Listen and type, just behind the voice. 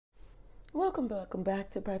Welcome back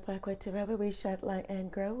to Bright Black White Tarot, where we shed light and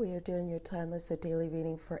grow. We are doing your timeless or daily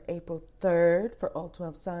reading for April 3rd for all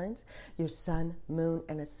 12 signs, your sun, moon,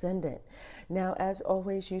 and ascendant. Now, as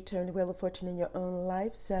always, you turn the wheel of fortune in your own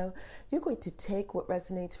life, so you're going to take what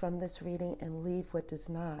resonates from this reading and leave what does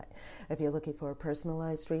not. If you're looking for a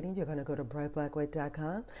personalized reading, you're going to go to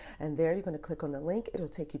brightblackwhite.com, and there you're going to click on the link. It'll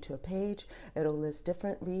take you to a page. It'll list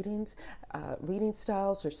different readings, reading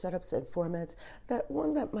styles or setups and formats, that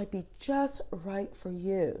one that might be just right for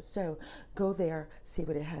you. So go there, see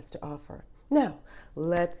what it has to offer. Now,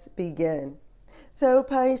 let's begin. So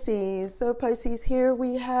Pisces, here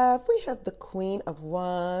we have the Queen of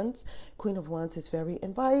Wands. Queen of Wands is very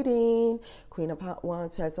inviting. Queen of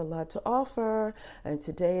Wands has a lot to offer. And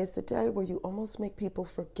today is the day where you almost make people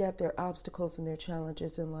forget their obstacles and their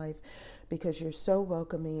challenges in life, because you're so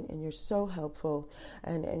welcoming and you're so helpful,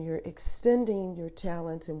 and you're extending your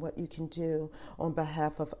talents and what you can do on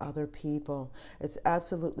behalf of other people. It's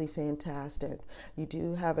absolutely fantastic. You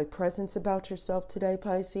do have a presence about yourself today,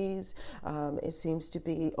 Pisces. It seems to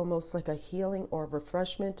be almost like a healing or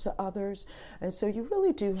refreshment to others. And so you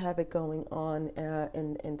really do have it going on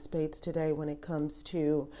in spades today when it comes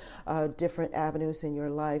to different avenues in your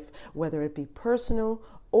life, whether it be personal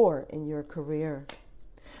or in your career.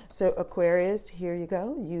 So Aquarius, here you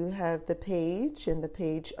go. You have the page and the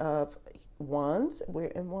page of Wands. We're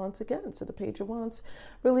in Wands again. So the Page of Wands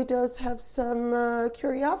really does have some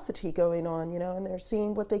curiosity going on, and they're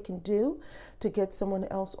seeing what they can do to get someone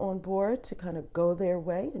else on board to kind of go their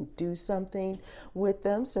way and do something with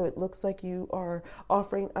them. So it looks like you are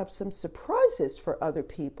offering up some surprises for other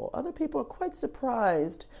people. Other people are quite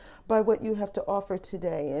surprised by what you have to offer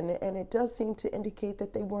today. And it does seem to indicate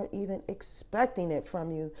that they weren't even expecting it from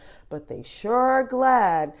you, but they sure are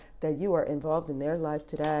glad that you are involved in their life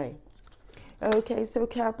today. Okay, so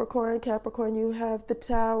Capricorn, you have the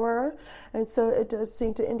Tower. And so it does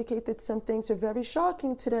seem to indicate that some things are very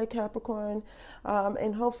shocking today, Capricorn.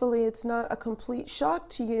 And hopefully it's not a complete shock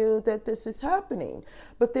to you that this is happening.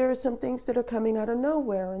 But there are some things that are coming out of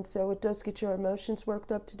nowhere. And so it does get your emotions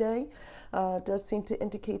worked up today. It does seem to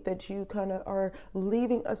indicate that you kind of are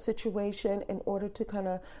leaving a situation in order to kind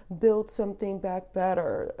of build something back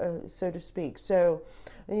better, so to speak. So,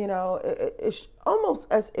 it's almost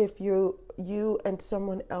as if you and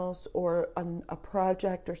someone else, or a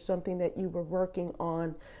project or something that you were working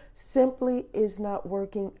on, simply is not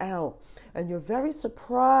working out. And you're very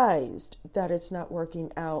surprised that it's not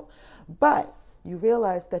working out. But you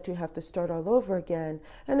realize that you have to start all over again.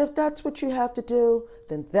 And if that's what you have to do,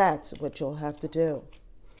 then that's what you'll have to do.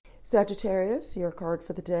 Sagittarius, your card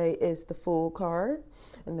for the day is the Fool card.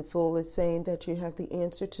 And the Fool is saying that you have the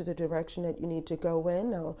answer to the direction that you need to go in.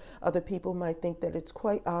 Now, other people might think that it's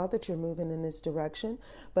quite odd that you're moving in this direction.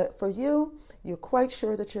 But for you, you're quite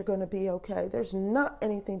sure that you're going to be okay. There's not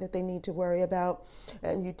anything that they need to worry about.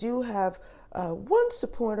 And you do have one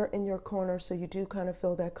supporter in your corner, so you do kind of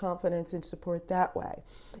feel that confidence and support that way.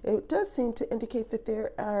 It does seem to indicate that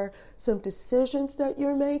there are some decisions that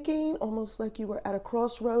you're making, almost like you were at a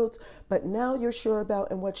crossroads, but now you're sure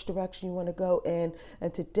about in which direction you want to go in,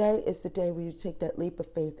 and today is the day where you take that leap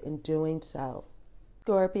of faith in doing so.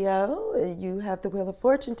 Scorpio, you have the Wheel of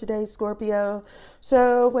Fortune today, Scorpio.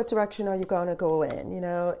 So what direction are you going to go in?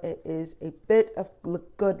 It is a bit of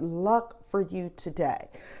good luck for you today.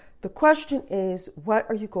 The question is, what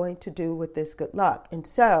are you going to do with this good luck? And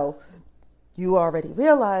so you already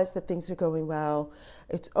realize that things are going well.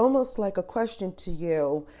 It's almost like a question to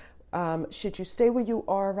you. Should you stay where you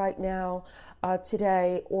are right now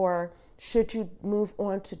today, or should you move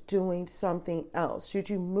on to doing something else? Should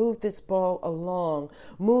you move this ball along,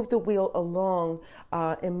 move the wheel along,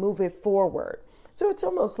 and move it forward? So it's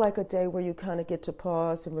almost like a day where you kind of get to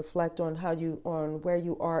pause and reflect on where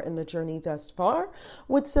you are in the journey thus far.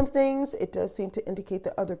 With some things, it does seem to indicate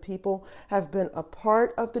that other people have been a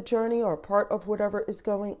part of the journey or a part of whatever is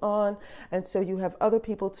going on. And so you have other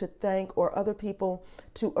people to thank or other people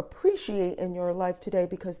to appreciate in your life today,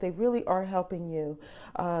 because they really are helping you.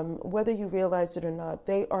 Whether you realize it or not,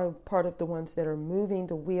 they are part of the ones that are moving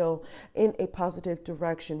the wheel in a positive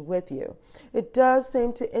direction with you. It does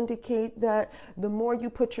seem to indicate that the more you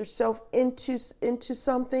put yourself into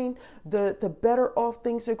something, the better off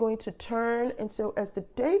things are going to turn. And so as the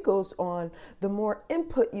day goes on, the more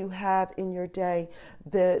input you have in your day,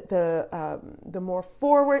 the more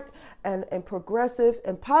forward and progressive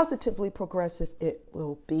and positively progressive it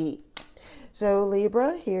will be. So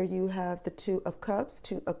Libra, here you have the Two of Cups.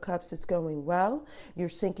 Two of Cups is going well. You're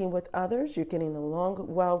syncing with others. You're getting along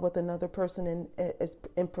well with another person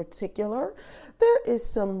in particular. There is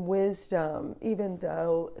some wisdom, even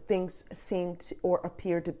though things seem to or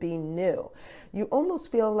appear to be new. You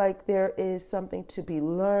almost feel like there is something to be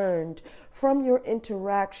learned from your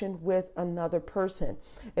interaction with another person.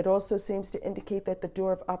 It also seems to indicate that the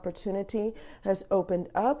door of opportunity has opened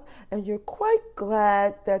up, and you're quite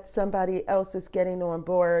glad that somebody else is getting on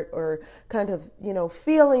board or kind of,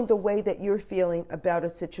 feeling the way that you're feeling about a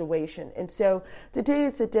situation. And so today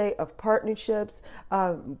is a day of partnerships,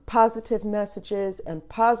 positive messages, and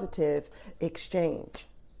positive exchange.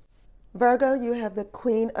 Virgo, you have the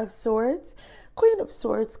Queen of Swords. Queen of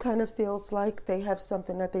Swords kind of feels like they have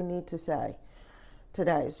something that they need to say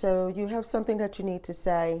today. So you have something that you need to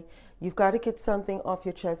say. You've got to get something off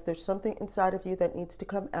your chest. There's something inside of you that needs to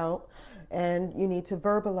come out, and you need to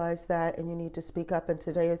verbalize that, and you need to speak up. And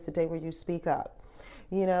today is the day where you speak up.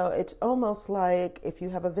 It's almost like if you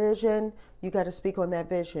have a vision, you got to speak on that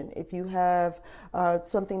vision. If you have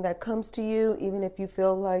something that comes to you, even if you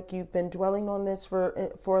feel like you've been dwelling on this for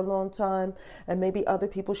a long time, and maybe other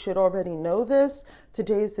people should already know this,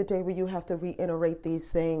 today is the day where you have to reiterate these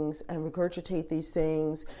things and regurgitate these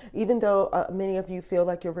things. Even though many of you feel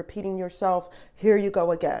like you're repeating yourself, here you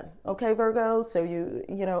go again. Okay, Virgo? So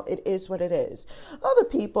it is what it is. Other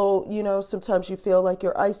people, sometimes you feel like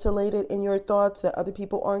you're isolated in your thoughts, that other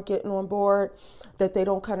people aren't getting on board, that they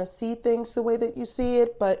don't kind of see things the way that you see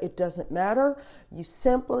it, but it doesn't matter. You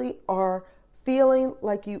simply are feeling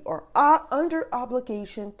like you are under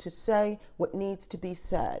obligation to say what needs to be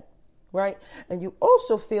said, right? And you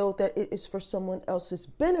also feel that it is for someone else's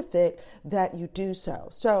benefit that you do so.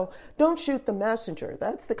 So don't shoot the messenger.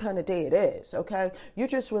 That's the kind of day it is, okay? You're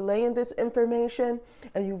just relaying this information,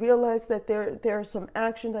 and you realize that there is some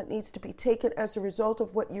action that needs to be taken as a result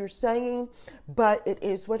of what you're saying, but it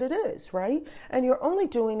is what it is, right? And you're only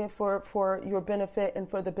doing it for your benefit and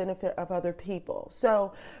for the benefit of other people.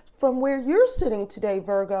 So from where you're sitting today,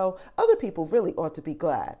 Virgo, other people really ought to be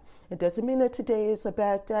glad. It doesn't mean that today is a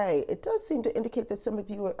bad day. It does seem to indicate that some of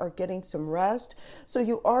you are getting some rest. So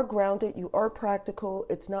you are grounded, you are practical.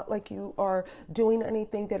 It's not like you are doing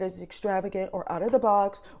anything that is extravagant or out of the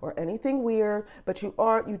box or anything weird, but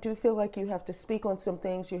you do feel like you have to speak on some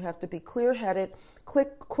things. You have to be clear-headed,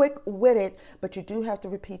 quick-witted, but you do have to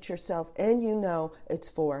repeat yourself, and it's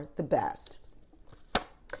for the best.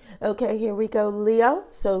 Okay, here we go, Leo.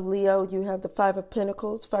 So Leo, you have the Five of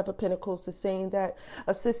Pentacles. Five of Pentacles is saying that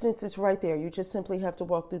assistance is right there. You just simply have to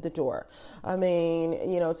walk through the door. I mean,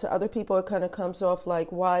 to other people, it kind of comes off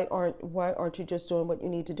like, why aren't you just doing what you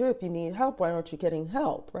need to do? If you need help, why aren't you getting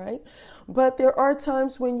help, right? But there are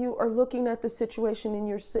times when you are looking at the situation and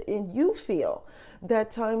you feel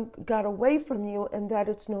that time got away from you and that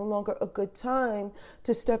it's no longer a good time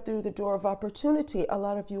to step through the door of opportunity. A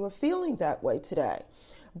lot of you are feeling that way today.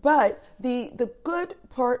 But the good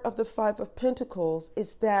part of the Five of Pentacles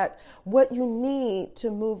is that what you need to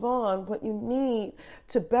move on, what you need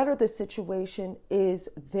to better the situation is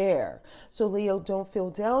there. So Leo, don't feel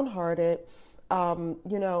downhearted.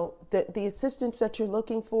 The assistance that you're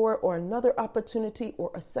looking for, or another opportunity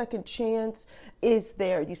or a second chance, is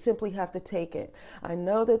there. You simply have to take it. I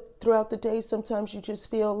know that throughout the day, sometimes you just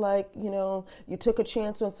feel like, you took a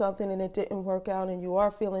chance on something and it didn't work out, and you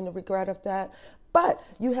are feeling the regret of that. But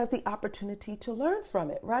you have the opportunity to learn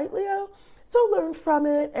from it, right, Leo? So learn from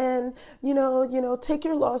it and, take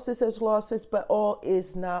your losses as losses, but all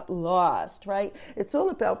is not lost, right? It's all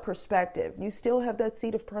about perspective. You still have that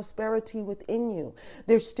seed of prosperity within you.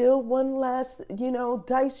 There's still one last,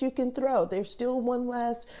 dice you can throw. There's still one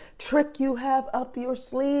last trick you have up your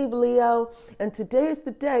sleeve, Leo. And today is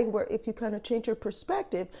the day where if you kind of change your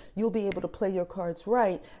perspective, you'll be able to play your cards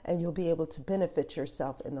right, and you'll be able to benefit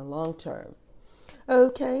yourself in the long term.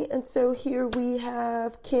 Okay, and so here we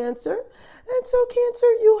have Cancer. And so Cancer,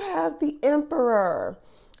 you have the Emperor.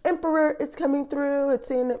 Emperor is coming through. It's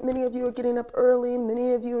saying that many of you are getting up early.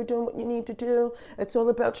 Many of you are doing what you need to do. It's all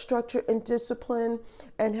about structure and discipline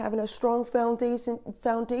and having a strong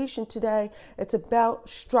foundation today. It's about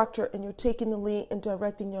structure, and you're taking the lead and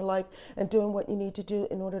directing your life and doing what you need to do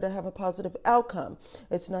in order to have a positive outcome.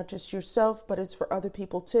 It's not just yourself, but it's for other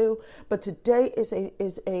people too. But today is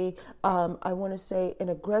I want to say, an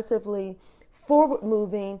aggressively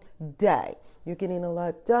forward-moving day. You're getting a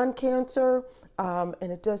lot done, Cancer.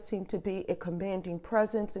 And it does seem to be a commanding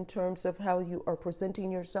presence in terms of how you are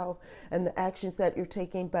presenting yourself and the actions that you're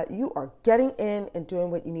taking, but you are getting in and doing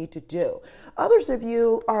what you need to do. Others of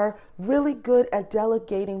you are really good at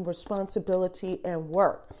delegating responsibility and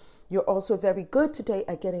work. You're also very good today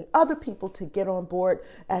at getting other people to get on board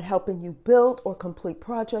at helping you build or complete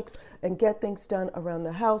projects and get things done around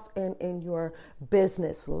the house and in your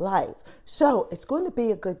business life. So it's going to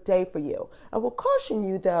be a good day for you. I will caution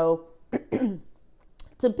you, though,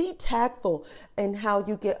 to be tactful in how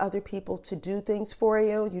you get other people to do things for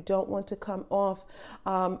you. You don't want to come off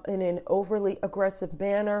in an overly aggressive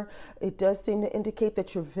manner. It does seem to indicate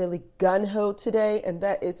that you're really gung-ho today, and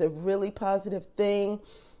that is a really positive thing.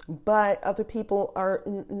 But other people are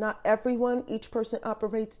not everyone. Each person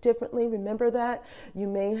operates differently. Remember that. You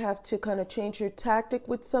may have to kind of change your tactic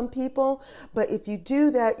with some people. But if you do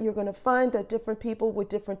that, you're going to find that different people with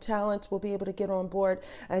different talents will be able to get on board,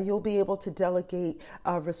 and you'll be able to delegate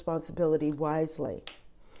responsibility wisely.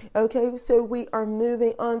 Okay, so we are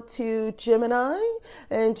moving on to Gemini.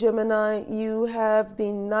 And Gemini, you have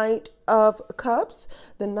the Knight of Cups.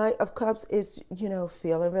 The Knight of Cups is,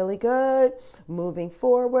 feeling really good, moving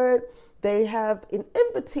forward. They have an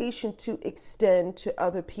invitation to extend to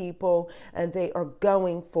other people, and they are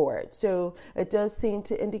going for it. So it does seem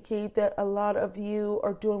to indicate that a lot of you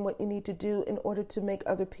are doing what you need to do in order to make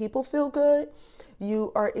other people feel good.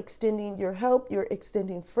 You are extending your help, you're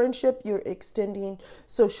extending friendship, you're extending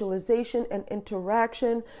socialization and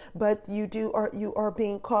interaction, but you are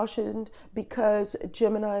being cautioned because,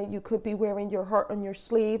 Gemini, you could be wearing your heart on your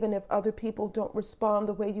sleeve, and if other people don't respond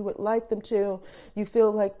the way you would like them to, you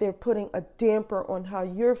feel like they're putting a damper on how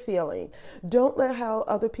you're feeling. Don't let how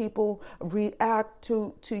other people react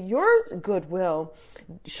to your goodwill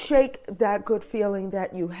shake that good feeling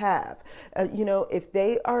that you have. If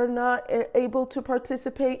they are not able to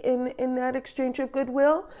participate in that exchange of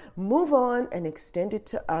goodwill, move on and extend it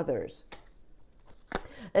to others.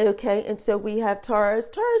 Okay, and so we have Taurus.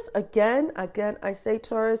 Taurus, again, I say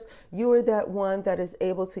Taurus, you are that one that is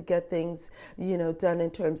able to get things, done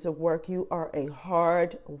in terms of work. You are a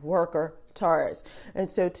hard worker, Taurus. And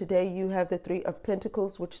so today you have the Three of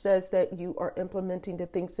Pentacles, which says that you are implementing the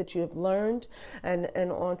things that you have learned. And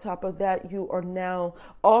on top of that, you are now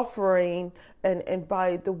offering, and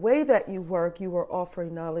by the way that you work, you are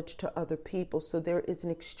offering knowledge to other people. So there is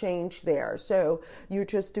an exchange there. So you're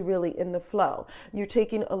just really in the flow. You're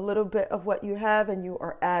taking a little bit of what you have and you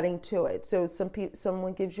are adding to it. So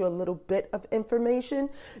someone gives you a little bit of information.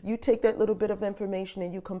 You take that little bit of information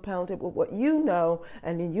and you compound it with what you know,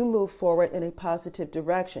 and then you move forward in a positive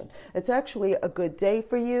direction. It's actually a good day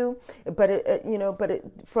for you, but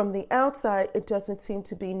from the outside, it doesn't seem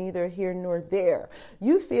to be neither here nor there.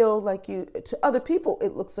 You feel like to other people,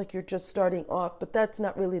 it looks like you're just starting off, but that's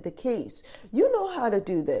not really the case. You know how to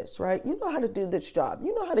do this, right? You know how to do this job.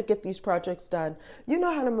 You know how to get these projects done. You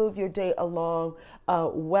know how to move your day along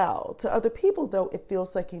well. To other people, though, it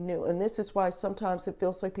feels like you knew. And this is why sometimes it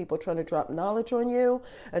feels like people are trying to drop knowledge on you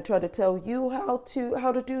and try to tell you how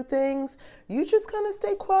to do things. You just kind of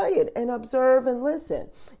stay quiet and observe and listen.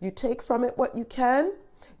 You take from it what you can.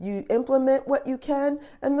 You implement what you can,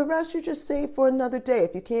 and the rest you just save for another day.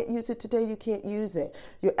 If you can't use it today, you can't use it.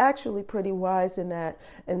 You're actually pretty wise in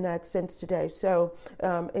that sense today. So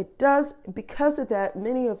it does, because of that,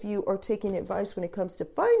 many of you are taking advice when it comes to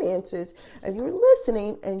finances, and you're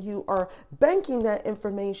listening and you are banking that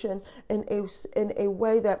information in a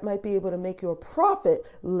way that might be able to make you a profit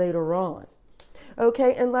later on.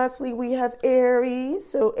 Okay, and lastly, we have Aries.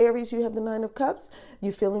 So Aries, you have the Nine of Cups.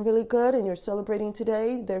 You're feeling really good and you're celebrating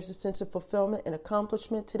today. There's a sense of fulfillment and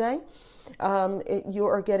accomplishment today. You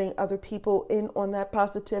are getting other people in on that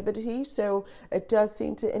positivity. So it does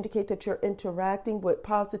seem to indicate that you're interacting with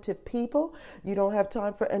positive people. You don't have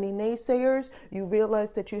time for any naysayers. You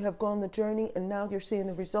realize that you have gone the journey and now you're seeing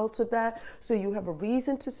the results of that. So you have a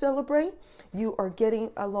reason to celebrate. You are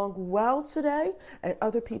getting along well today and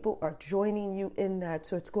other people are joining you in that.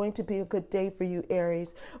 So it's going to be a good day for you,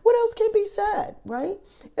 Aries. What else can be said, right?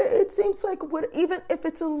 It seems like even if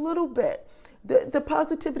it's a little bit, the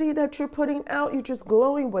positivity that you're putting out, you're just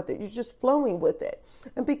glowing with it. You're just flowing with it.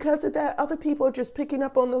 And because of that, other people are just picking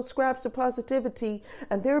up on those scraps of positivity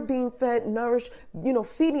and they're being fed, nourished,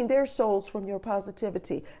 feeding their souls from your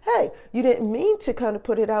positivity. Hey, you didn't mean to kind of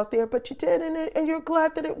put it out there, but you did. And you're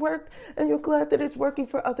glad that it worked and you're glad that it's working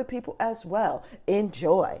for other people as well.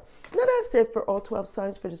 Enjoy. Now that's it for all 12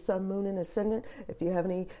 signs for the Sun, Moon, and Ascendant. If you have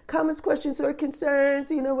any comments, questions, or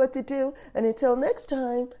concerns, you know what to do. And until next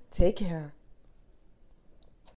time, take care.